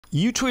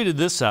You tweeted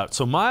this out.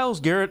 So Myles,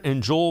 Garrett,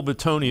 and Joel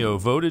Bitonio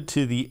voted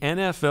to the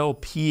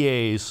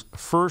NFLPA's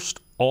first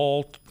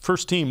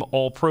team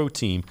All-Pro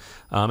team,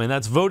 and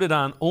that's voted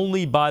on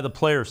only by the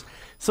players.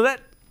 So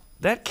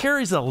that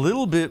carries a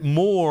little bit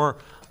more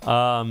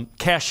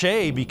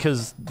cachet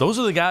because those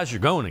are the guys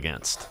you're going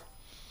against.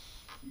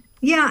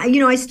 Yeah,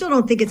 I still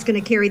don't think it's going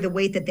to carry the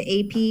weight that the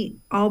AP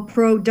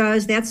All-Pro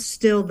does. That's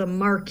still the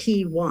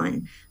marquee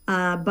one.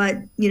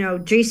 But,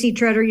 J.C.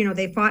 Treader,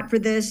 they fought for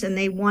this and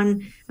they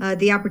won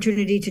the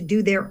opportunity to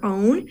do their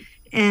own.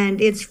 And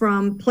it's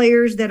from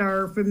players that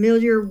are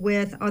familiar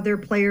with other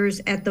players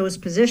at those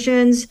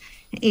positions.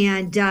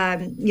 And,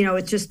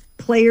 it's just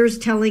players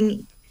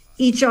telling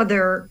each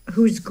other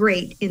who's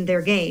great in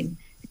their game.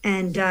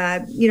 And,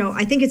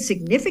 I think it's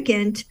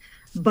significant.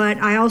 But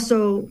I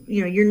also,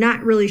 you're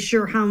not really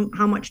sure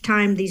how much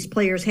time these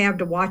players have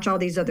to watch all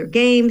these other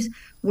games,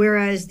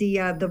 whereas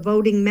the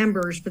voting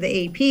members for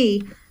the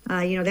AP,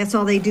 that's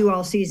all they do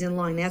all season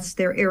long. That's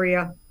their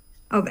area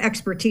of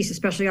expertise,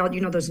 especially all,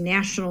 those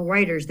national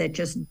writers that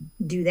just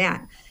do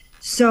that.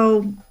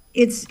 So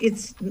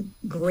it's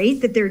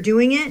great that they're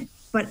doing it,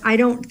 but I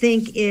don't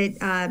think it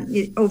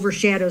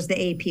overshadows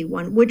the AP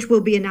one, which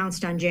will be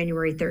announced on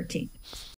January 13th.